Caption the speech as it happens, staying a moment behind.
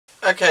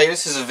Okay,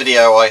 this is a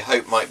video I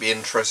hope might be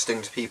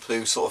interesting to people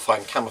who sort of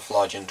find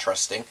camouflage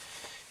interesting.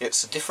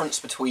 It's the difference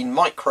between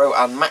micro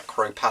and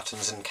macro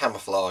patterns in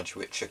camouflage,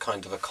 which are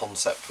kind of a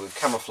concept with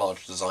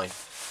camouflage design.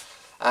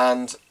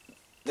 And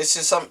this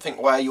is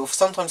something where you'll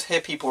sometimes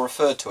hear people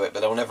refer to it, but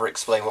they'll never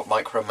explain what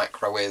micro and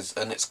macro is,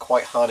 and it's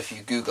quite hard if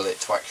you Google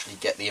it to actually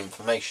get the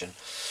information.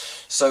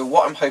 So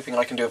what I'm hoping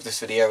I can do with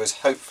this video is,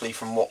 hopefully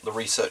from what the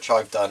research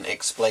I've done,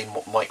 explain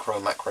what micro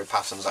and macro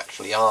patterns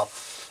actually are,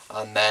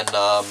 and then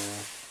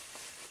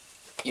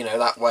you know,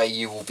 that way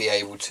you will be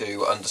able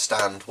to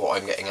understand what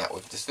I'm getting at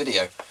with this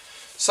video.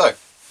 So,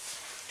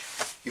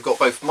 you've got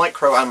both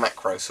micro and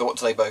macro, so what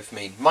do they both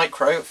mean?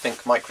 Micro,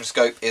 think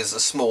microscope, is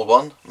a small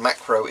one,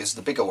 macro is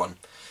the bigger one.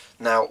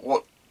 Now,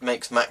 what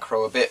makes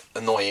macro a bit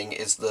annoying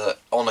is that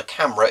on a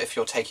camera, if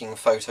you're taking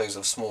photos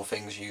of small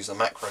things, use a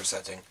macro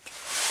setting.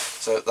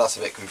 So that's a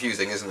bit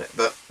confusing, isn't it?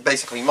 But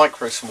basically,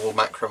 micro small,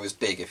 macro is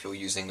big if you're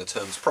using the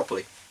terms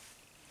properly.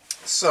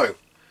 So,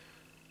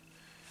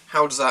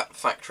 how does that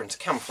factor into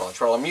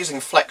camouflage? Well, I'm using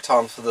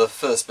Flecktarn for the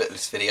first bit of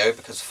this video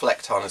because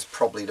Flecktarn is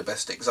probably the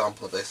best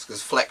example of this,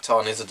 because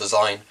Flecktarn is a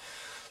design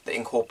that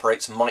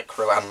incorporates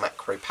micro and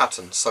macro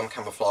patterns. Some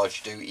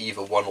camouflage do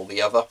either one or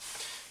the other.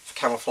 For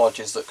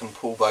camouflages that can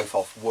pull both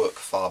off work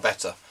far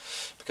better,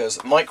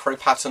 because micro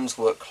patterns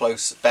work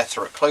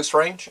better at close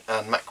range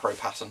and macro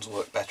patterns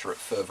work better at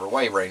further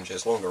away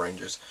ranges, longer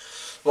ranges.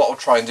 What I'll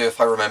try and do,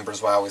 if I remember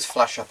as well, is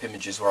flash up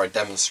images where I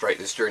demonstrate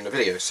this during the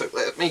video. So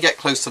let me get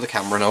close to the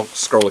camera and I'll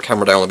scroll the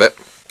camera down a bit.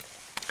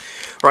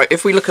 Right,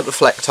 if we look at the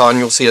Flecktarn,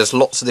 you'll see there's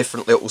lots of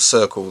different little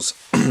circles,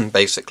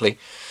 basically.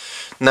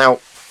 Now,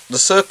 the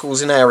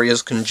circles in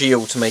areas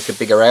congeal to make a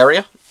bigger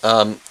area.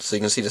 So you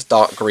can see this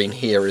dark green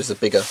here is a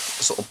bigger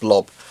sort of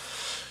blob.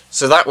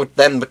 So that would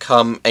then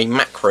become a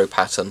macro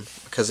pattern,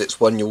 because it's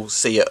one you'll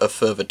see at a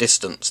further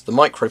distance. The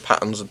micro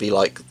patterns would be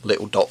like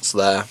little dots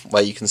there,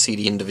 where you can see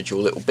the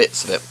individual little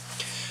bits of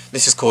it.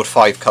 This is called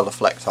 5-colour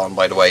Flecktarn,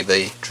 by the way,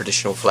 the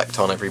traditional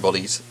Flecktarn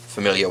everybody's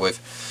familiar with.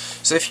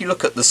 So if you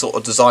look at the sort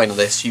of design of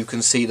this, you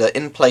can see that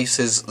in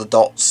places the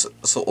dots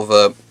are sort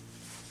of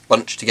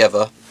bunched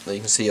together. You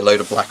can see a load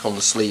of black on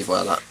the sleeve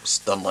where that's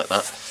done like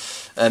that.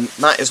 And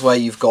that is where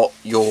you've got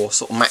your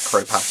sort of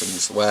macro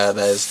patterns, where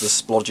there's the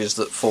splodges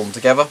that form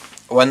together.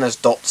 When there's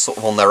dots sort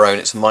of on their own,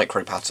 it's a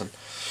micro pattern.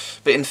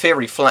 But in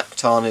theory,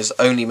 Flecktarn is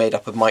only made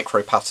up of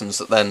micro patterns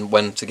that then,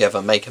 when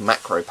together, make a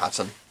macro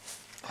pattern.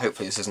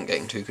 Hopefully this isn't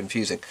getting too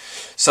confusing.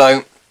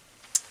 So,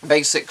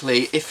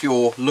 basically, if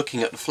you're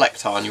looking at the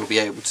Flecktarn, you'll be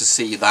able to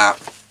see that,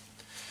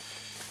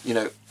 you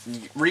know,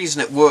 the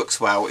reason it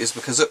works well is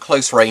because at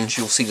close range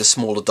you'll see the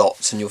smaller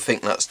dots and you'll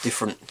think that's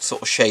different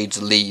sort of shades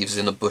of leaves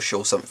in a bush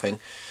or something,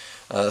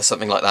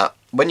 something like that.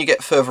 When you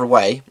get further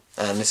away,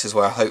 and this is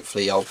where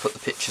hopefully I'll put the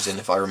pictures in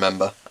if I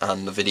remember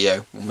and the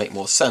video will make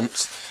more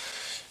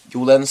sense,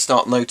 you'll then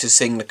start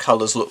noticing the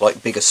colours look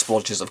like bigger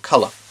splodges of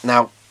colour.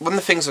 Now, one of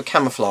the things with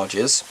camouflage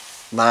is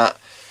that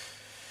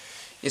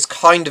it's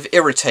kind of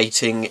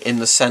irritating in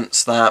the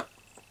sense that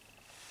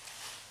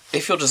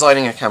if you're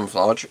designing a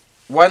camouflage,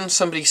 when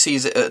somebody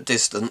sees it at a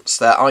distance,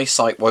 their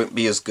eyesight won't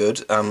be as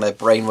good and their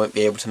brain won't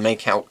be able to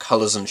make out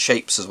colours and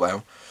shapes as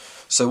well.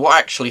 So what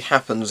actually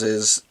happens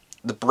is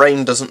the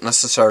brain doesn't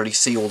necessarily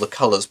see all the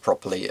colours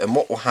properly, and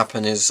what will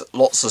happen is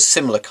lots of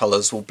similar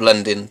colours will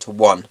blend into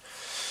one.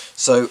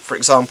 So, for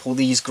example,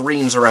 these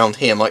greens around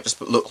here might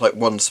just look like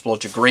one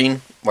splodge of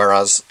green,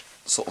 whereas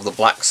sort of the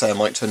blacks there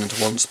might turn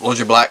into one splodge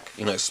of black.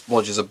 You know,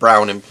 splodges of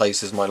brown in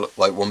places might look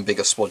like one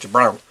bigger splodge of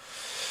brown.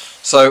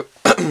 So,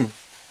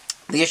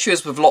 the issue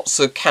is with lots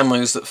of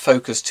camos that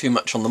focus too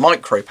much on the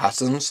micro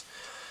patterns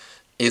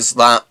is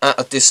that at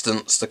a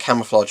distance the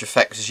camouflage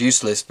effect is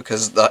useless,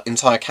 because that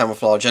entire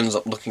camouflage ends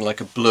up looking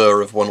like a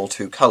blur of one or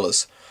two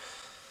colours.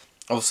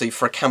 Obviously,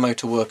 for a camo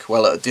to work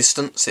well at a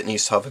distance, it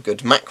needs to have a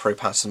good macro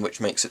pattern,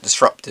 which makes it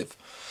disruptive.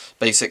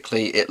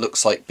 Basically, it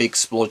looks like big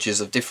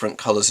splodges of different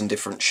colours and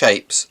different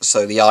shapes,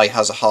 so the eye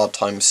has a hard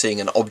time seeing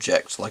an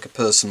object, like a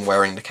person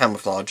wearing the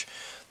camouflage.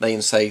 They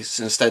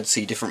instead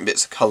see different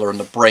bits of colour, and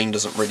the brain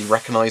doesn't really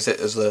recognise it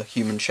as a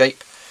human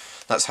shape.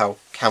 That's how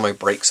camo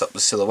breaks up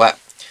the silhouette.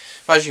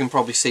 But as you can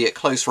probably see, at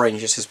close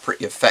range this is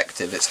pretty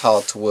effective. It's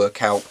hard to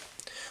work out.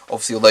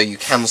 Obviously, although you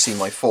can see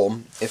my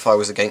form, if I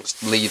was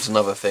against leaves and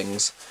other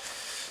things,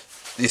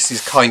 this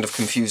is kind of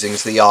confusing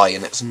to the eye,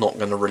 and it's not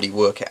going to really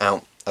work it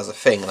out as a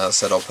thing. And as I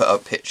said, I'll put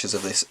up pictures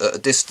of this at a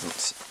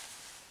distance.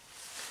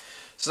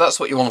 So that's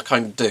what you want to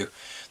kind of do.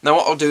 Now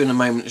what I'll do in a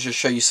moment is just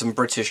show you some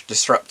British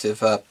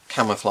disruptive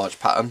camouflage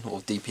pattern,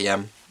 or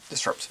DPM,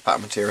 disruptive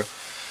pattern material.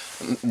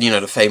 You know,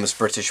 the famous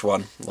British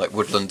one, like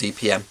Woodland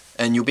DPM.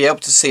 And you'll be able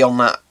to see on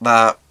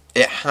that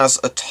it has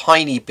a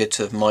tiny bit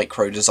of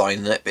micro design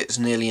in it, but it's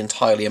nearly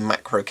entirely a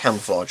macro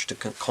camouflage to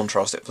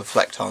contrast it with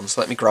Flecktarn.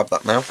 So let me grab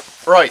that now.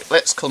 Right,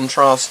 let's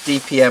contrast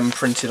DPM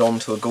printed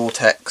onto a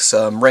Gore-Tex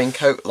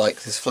raincoat,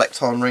 like this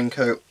Flecktarn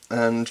raincoat.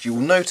 And you'll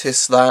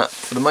notice that,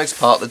 for the most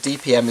part, the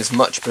DPM is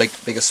much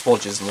bigger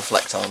splodges than the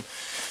Flecktarn.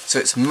 So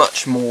it's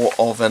much more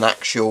of an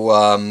actual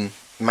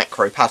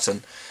macro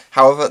pattern.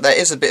 However, there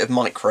is a bit of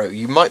micro.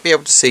 You might be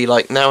able to see,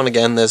 like, now and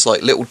again there's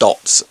like little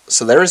dots.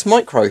 So there is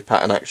micro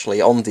pattern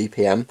actually on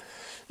DPM.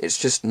 It's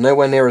just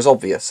nowhere near as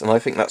obvious, and I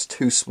think that's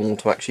too small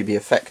to actually be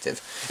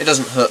effective. It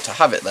doesn't hurt to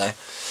have it there.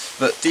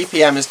 But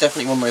DPM is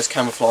definitely one of those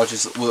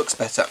camouflages that works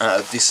better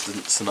at a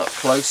distance than up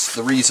close.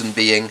 The reason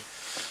being,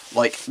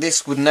 like,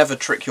 this would never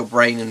trick your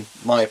brain, in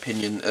my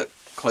opinion, at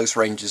close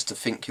ranges to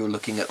think you're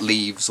looking at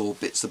leaves or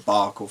bits of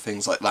bark or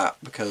things like that,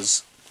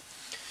 because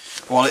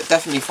while it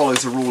definitely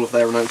follows the rule of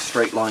there are no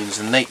straight lines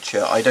in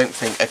nature, I don't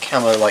think a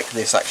camo like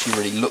this actually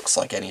really looks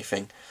like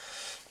anything.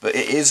 But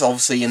it is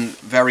obviously in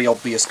very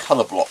obvious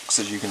colour blocks,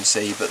 as you can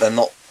see, but they're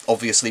not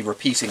obviously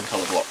repeating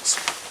colour blocks.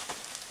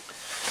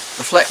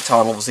 The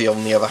Flectarn, obviously,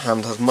 on the other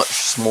hand, has much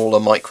smaller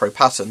micro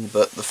pattern,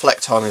 but the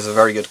Flectarn is a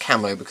very good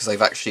camo because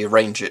they've actually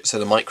arranged it so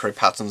the micro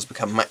patterns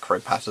become macro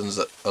patterns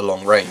at a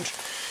long range.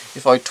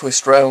 If I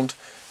twist round,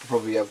 you'll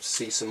probably be able to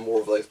see some more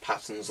of those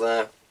patterns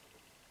there.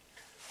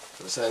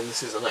 So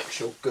this is an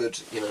actual good,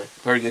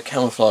 very good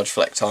camouflage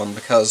Flectarn,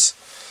 because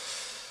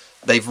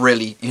they've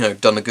really,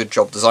 done a good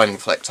job designing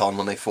Flectarn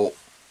when they thought,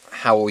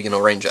 how are we going to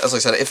arrange it? As I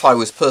said, if I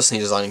was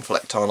personally designing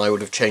Flectarn, I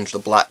would have changed the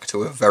black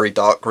to a very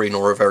dark green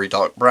or a very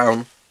dark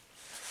brown,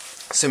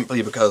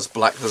 simply because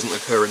black doesn't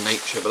occur in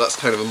nature, but that's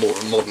kind of a more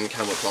modern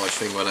camouflage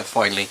thing where they're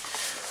finally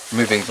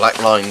removing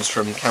black lines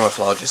from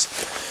camouflages.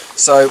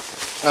 So,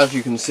 as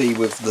you can see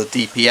with the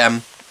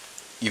DPM,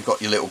 you've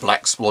got your little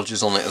black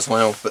splodges on it as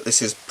well, but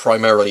this is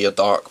primarily a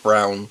dark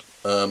brown,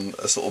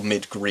 a sort of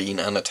mid-green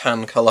and a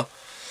tan colour.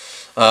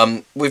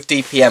 With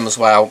DPM as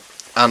well,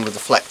 and with the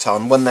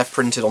Flectarn, when they're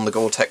printed on the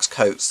Gore-Tex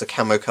coats, the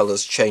camo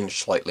colours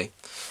change slightly.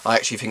 I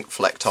actually think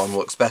Flectarn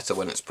works better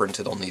when it's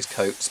printed on these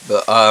coats,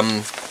 but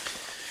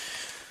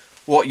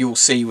what you'll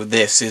see with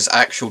this is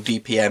actual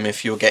DPM.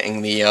 If you're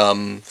getting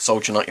the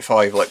Soldier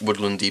 95, like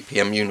Woodland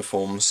DPM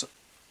uniforms,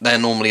 they're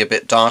normally a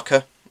bit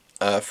darker.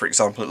 For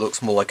example, it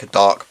looks more like a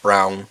dark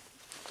brown.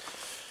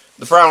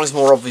 The brown is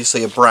more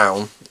obviously a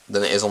brown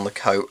than it is on the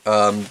coat,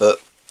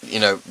 but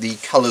the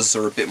colours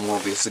are a bit more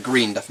obvious. The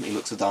green definitely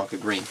looks a darker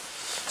green.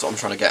 That's what I'm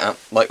trying to get at.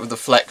 Like with the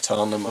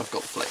Flectarn, and I've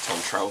got the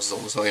Flectarn trousers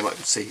on, so you might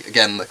see,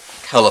 again, the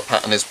colour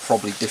pattern is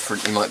probably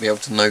different. You might be able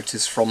to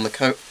notice from the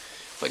coat.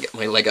 If I get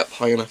my leg up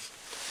high enough.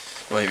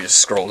 Maybe just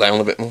scroll down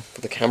a bit more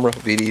with the camera,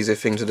 would be the easier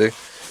thing to do.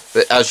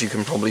 But as you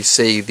can probably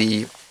see,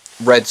 the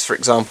reds, for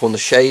example, and the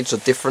shades are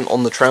different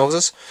on the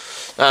trousers.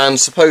 And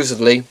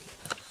supposedly,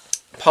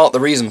 part of the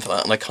reason for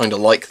that, and I kind of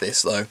like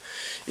this though,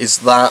 is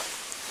that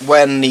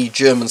when the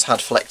Germans had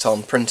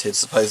Flectarn printed,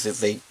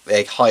 supposedly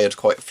they hired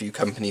quite a few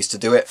companies to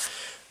do it.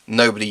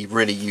 Nobody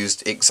really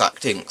used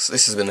exact inks.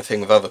 This has been a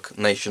thing with other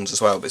nations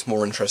as well, but it's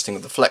more interesting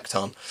with the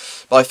Flectarn.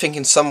 But I think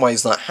in some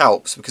ways that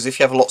helps, because if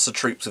you have lots of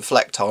troops with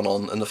Flectarn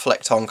on, and the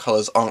Flectarn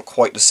colours aren't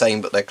quite the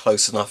same, but they're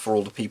close enough for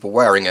all the people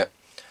wearing it,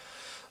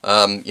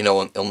 on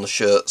the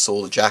shirts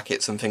or the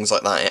jackets and things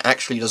like that, it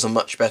actually does a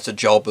much better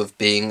job of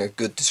being a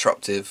good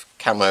disruptive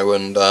camo.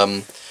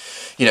 And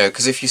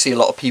because if you see a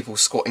lot of people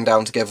squatting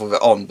down together with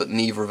it on, but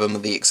neither of them are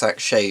the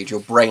exact shade,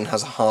 your brain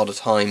has a harder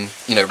time,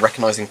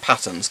 recognising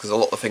patterns, because a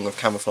lot of the thing with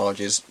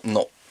camouflage is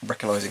not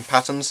recognising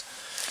patterns.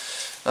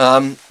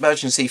 But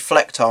as you can see,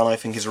 Flectarn I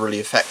think is really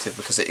effective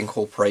because it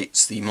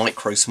incorporates the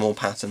micro small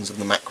patterns and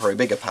the macro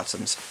bigger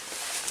patterns.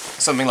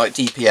 Something like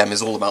DPM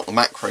is all about the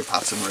macro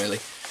pattern, really.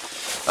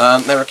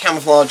 There are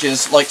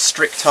camouflages like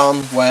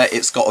Strictarn where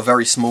it's got a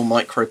very small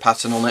micro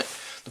pattern on it.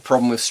 The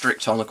problem with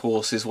Strictarn, of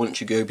course, is once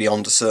you go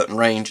beyond a certain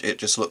range, it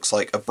just looks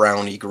like a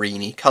browny,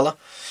 greeny colour.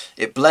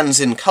 It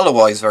blends in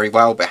colour-wise very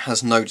well, but it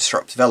has no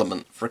disruptive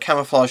element. For a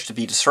camouflage to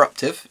be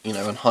disruptive,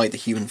 and hide the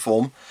human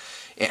form,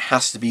 it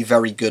has to be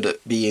very good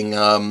at being,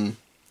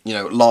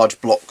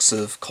 large blocks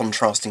of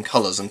contrasting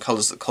colours, and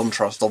colours that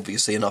contrast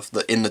obviously enough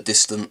that in the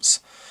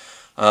distance,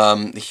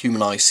 the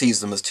human eye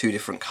sees them as two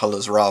different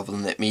colours rather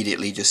than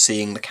immediately just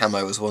seeing the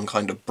camo as one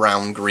kind of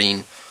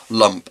brown-green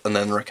lump and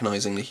then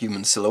recognising the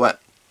human silhouette.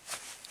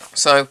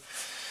 So,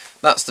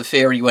 that's the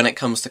theory when it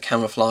comes to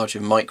camouflage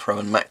in micro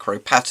and macro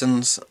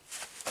patterns.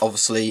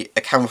 Obviously,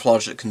 a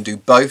camouflage that can do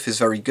both is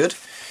very good.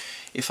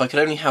 If I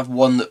could only have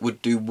one that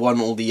would do one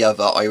or the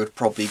other, I would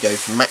probably go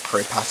for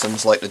macro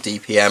patterns like the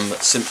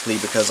DPM, simply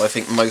because I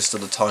think most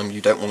of the time you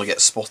don't want to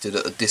get spotted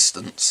at a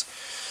distance.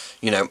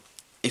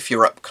 If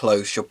you're up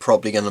close, you're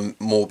probably going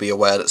to more be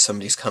aware that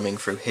somebody's coming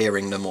through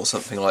hearing them or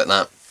something like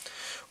that.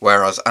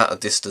 Whereas at a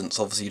distance,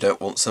 obviously you don't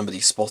want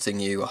somebody spotting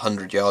you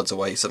 100 yards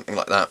away, something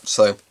like that.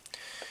 So,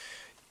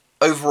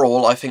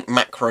 overall, I think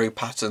macro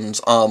patterns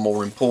are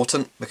more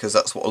important, because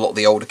that's what a lot of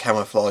the older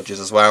camouflages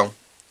as well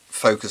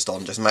focused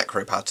on, just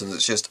macro patterns.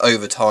 It's just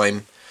over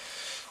time,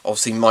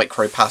 obviously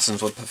micro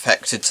patterns were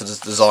perfected to the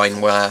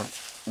design where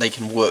they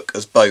can work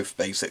as both,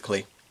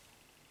 basically.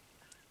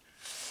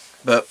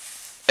 But,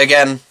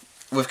 again,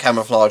 with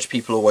camouflage,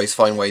 people always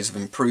find ways of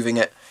improving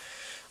it.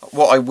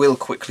 What I will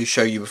quickly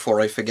show you before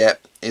I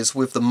forget is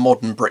with the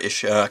modern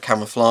British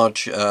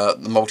camouflage,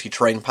 the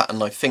multi-terrain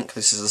pattern. I think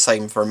this is the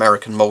same for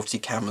American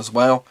multicam as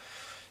well.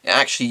 It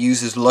actually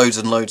uses loads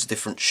and loads of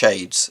different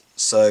shades.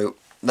 So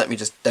let me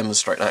just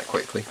demonstrate that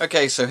quickly.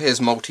 Okay, so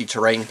here's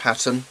multi-terrain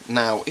pattern.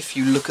 Now, if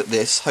you look at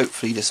this,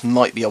 hopefully this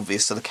might be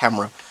obvious to the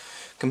camera.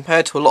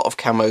 Compared to a lot of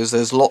camos,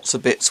 there's lots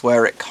of bits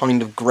where it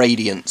kind of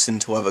gradients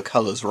into other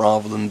colours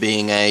rather than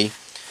being a,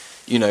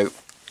 you know,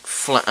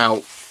 flat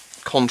out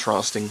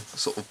contrasting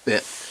sort of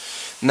bit.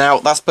 Now,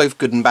 that's both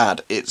good and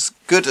bad. It's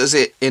good as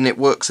it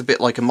works a bit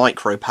like a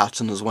micro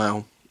pattern as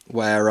well,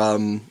 where,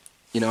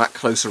 you know, at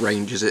closer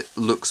ranges it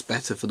looks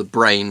better for the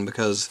brain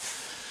because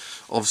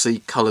obviously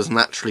colours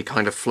naturally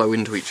kind of flow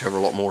into each other a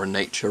lot more in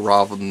nature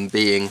rather than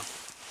being,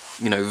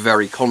 you know,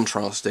 very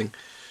contrasting.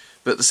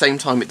 But at the same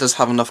time it does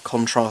have enough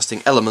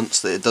contrasting elements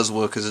that it does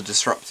work as a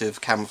disruptive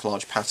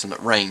camouflage pattern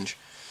at range.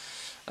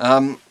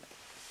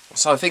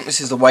 So I think this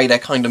is the way they're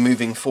kind of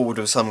moving forward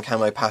with some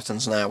camo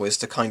patterns now, is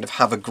to kind of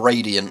have a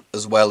gradient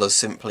as well as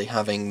simply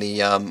having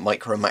the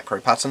micro and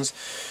macro patterns.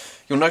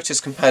 You'll notice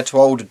compared to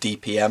older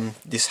DPM,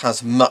 this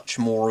has much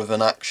more of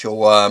an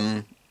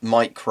actual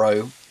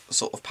micro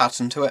sort of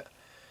pattern to it.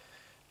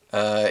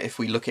 If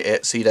we look at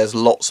it, see there's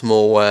lots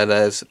more where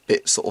there's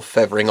bits sort of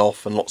feathering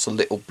off and lots of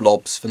little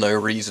blobs for no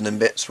reason in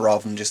bits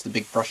rather than just the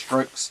big brush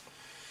strokes.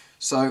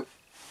 So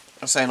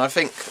I'm saying I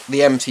think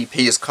the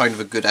MTP is kind of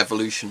a good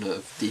evolution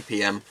of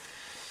DPM.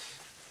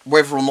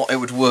 Whether or not it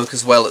would work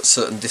as well at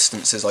certain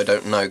distances, I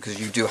don't know,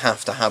 because you do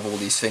have to have all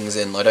these things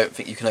in. I don't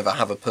think you can ever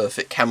have a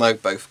perfect camo,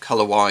 both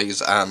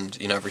colour-wise and,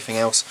 you know, everything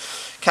else.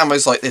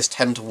 Camos like this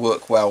tend to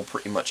work well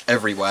pretty much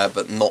everywhere,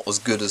 but not as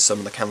good as some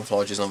of the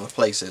camouflages in other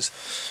places.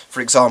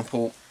 For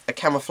example, a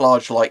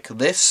camouflage like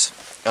this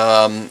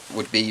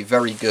would be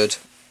very good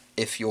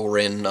if you're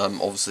in,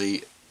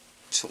 obviously,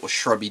 sort of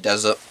shrubby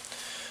desert,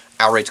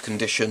 arid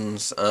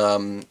conditions,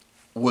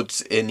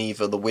 woods in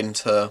either the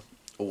winter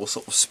or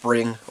sort of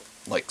spring,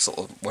 like sort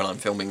of when I'm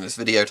filming this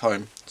video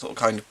sort of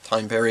kind of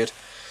time period,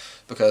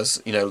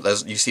 because, you know,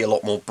 you see a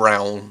lot more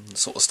brown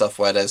sort of stuff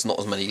where there's not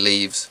as many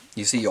leaves.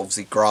 You see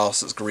obviously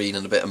grass that's green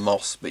and a bit of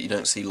moss, but you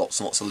don't see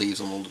lots and lots of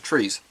leaves on all the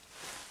trees.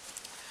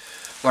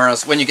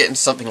 Whereas when you get into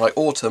something like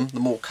autumn, the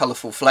more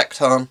colourful fleck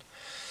tarn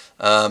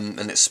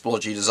and its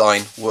splodgy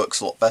design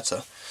works a lot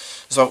better.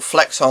 So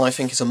fleck tarn I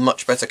think is a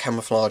much better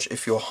camouflage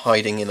if you're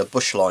hiding in a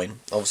bush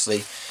line.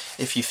 Obviously,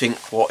 if you think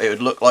what it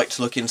would look like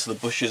to look into the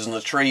bushes and the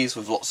trees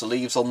with lots of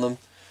leaves on them,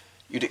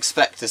 you'd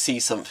expect to see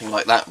something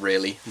like that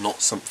really,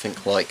 not something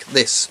like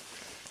this.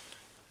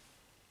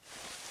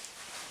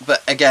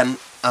 But again,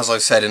 as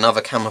I've said in other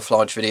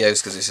camouflage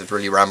videos, because this is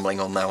really rambling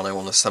on now and I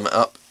want to sum it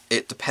up,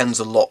 it depends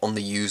a lot on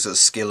the user's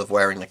skill of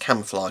wearing the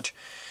camouflage.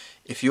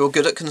 If you're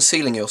good at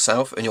concealing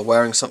yourself and you're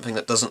wearing something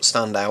that doesn't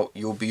stand out,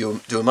 you'll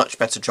do a much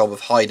better job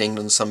of hiding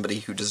than somebody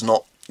who does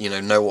not, you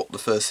know what the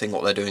first thing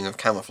what they're doing of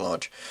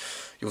camouflage.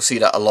 You'll see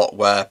that a lot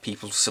where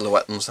people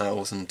silhouette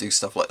themselves and do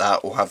stuff like that,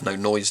 or have no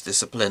noise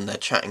discipline. They're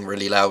chatting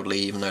really loudly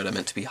even though they're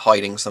meant to be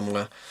hiding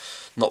somewhere,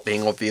 not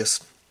being obvious.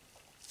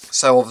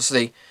 So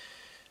obviously,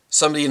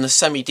 somebody in a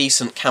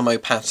semi-decent camo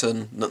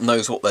pattern that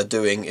knows what they're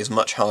doing is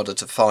much harder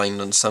to find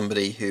than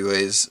somebody who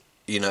is,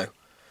 you know,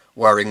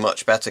 wearing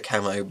much better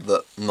camo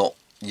but not,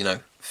 you know,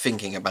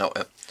 thinking about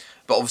it.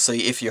 But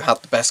obviously if you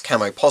have the best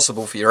camo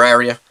possible for your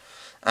area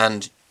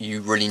and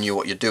you really knew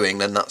what you're doing,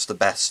 then that's the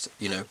best,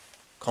 you know,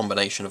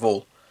 combination of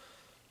all.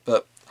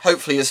 But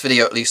hopefully this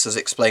video at least has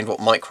explained what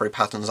micro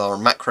patterns are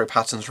and macro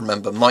patterns.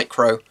 Remember,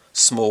 micro,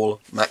 small,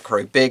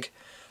 macro, big.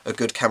 A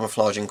good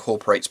camouflage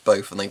incorporates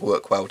both and they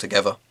work well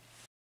together.